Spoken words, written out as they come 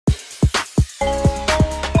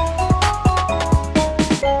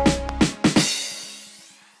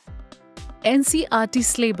NCERT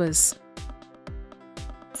syllabus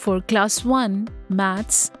for Class 1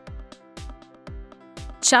 Maths,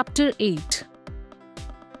 Chapter 8.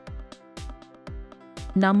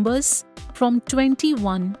 Numbers from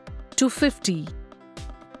 21 to 50.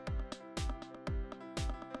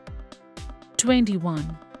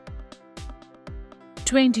 21,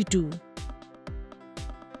 22,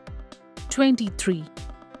 23,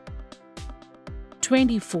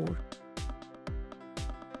 24,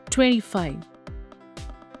 25,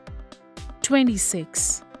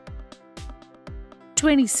 26,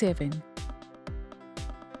 27,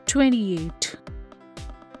 28,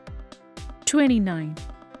 29,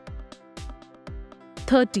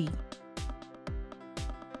 30,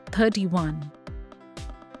 31,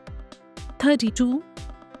 32,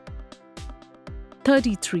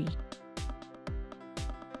 33,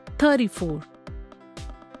 34,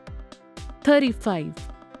 35,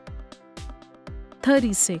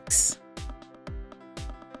 36,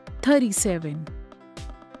 37,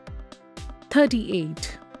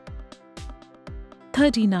 38,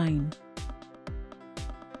 39,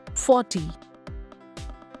 40,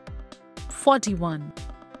 41,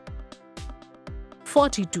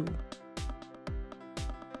 42,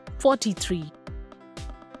 43,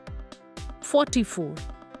 44,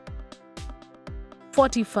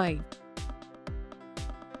 45,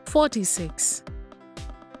 46,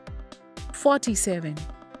 47,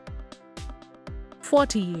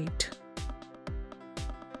 48,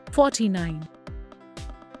 49,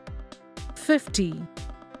 50.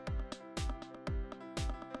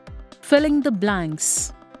 Filling the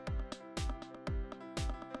blanks.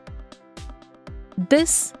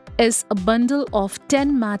 This is a bundle of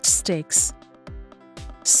 10 matchsticks.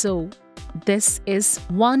 So, this is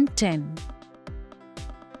 110.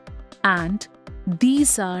 And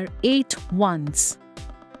these are 8 ones.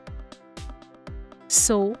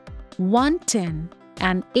 So, 110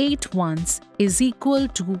 and 8 ones is equal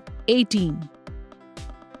to 18.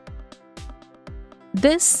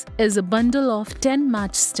 This is a bundle of 10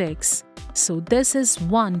 matchsticks. So, this is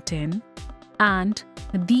 110 and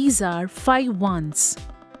these are 5 ones.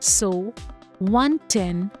 So,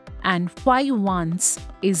 110 and 5 ones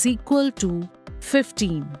is equal to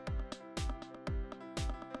 15.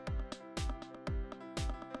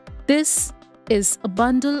 This is a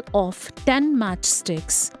bundle of 10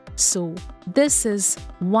 matchsticks. So, this is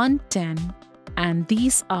 110 and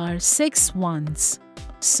these are 6 ones.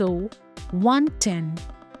 So, 110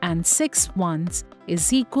 and 6 ones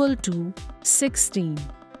is equal to 16.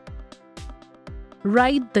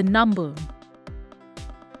 Write the number.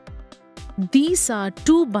 These are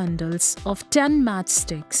 2 bundles of 10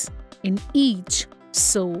 matchsticks in each,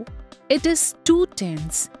 so it is 2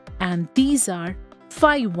 tens and these are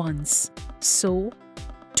 5 ones. So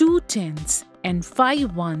 2 tens and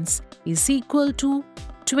 5 ones is equal to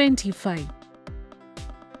 25.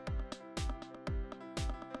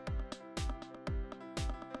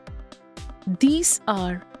 These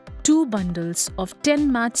are 2 bundles of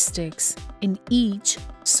 10 matchsticks in each,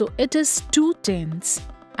 so it is 2 tens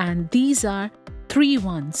and these are 3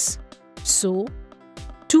 ones. So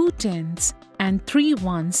 2 tens and 3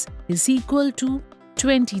 ones is equal to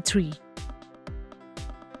 23.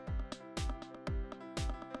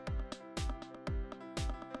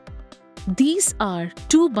 These are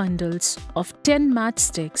 2 bundles of 10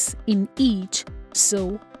 matchsticks in each,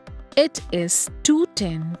 so it is 2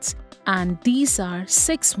 tens and these are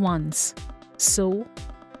 6 ones. So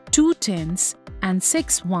 2 tens and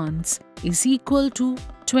 6 ones is equal to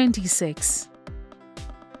 26.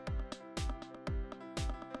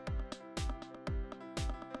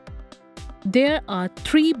 There are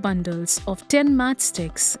 3 bundles of 10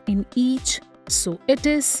 matchsticks in each, so it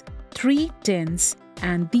is 3 tens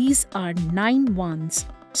and these are 9 ones.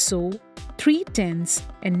 So 3 tens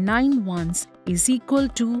and 9 ones is equal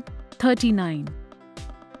to 39.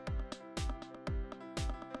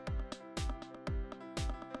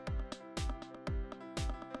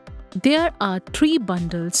 There are 3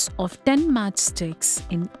 bundles of 10 matchsticks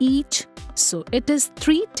in each, so it is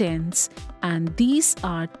 3 tens and these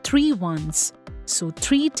are 3 ones. So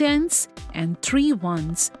 3 tens and 3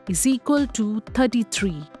 ones is equal to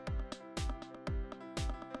 33.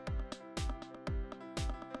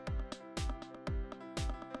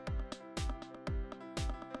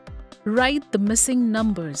 Write the missing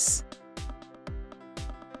numbers.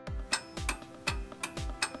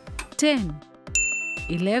 10,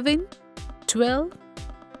 11, 12,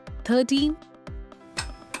 13,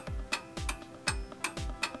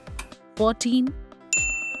 14,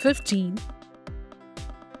 15,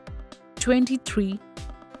 23,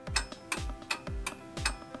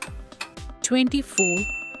 24,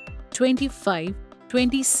 25,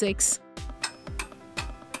 26,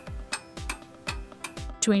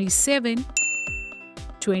 27,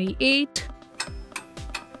 28,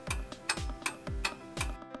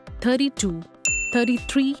 32,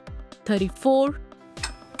 33, 34,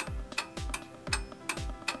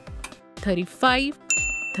 35,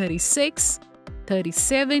 36,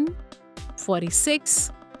 37,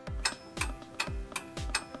 46,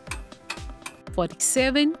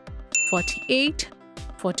 47, 48,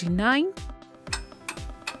 49,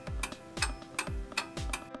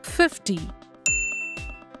 50.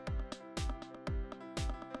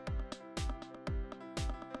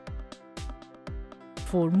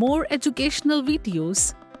 For more educational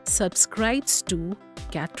videos, subscribe to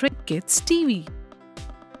Catrack Kids TV.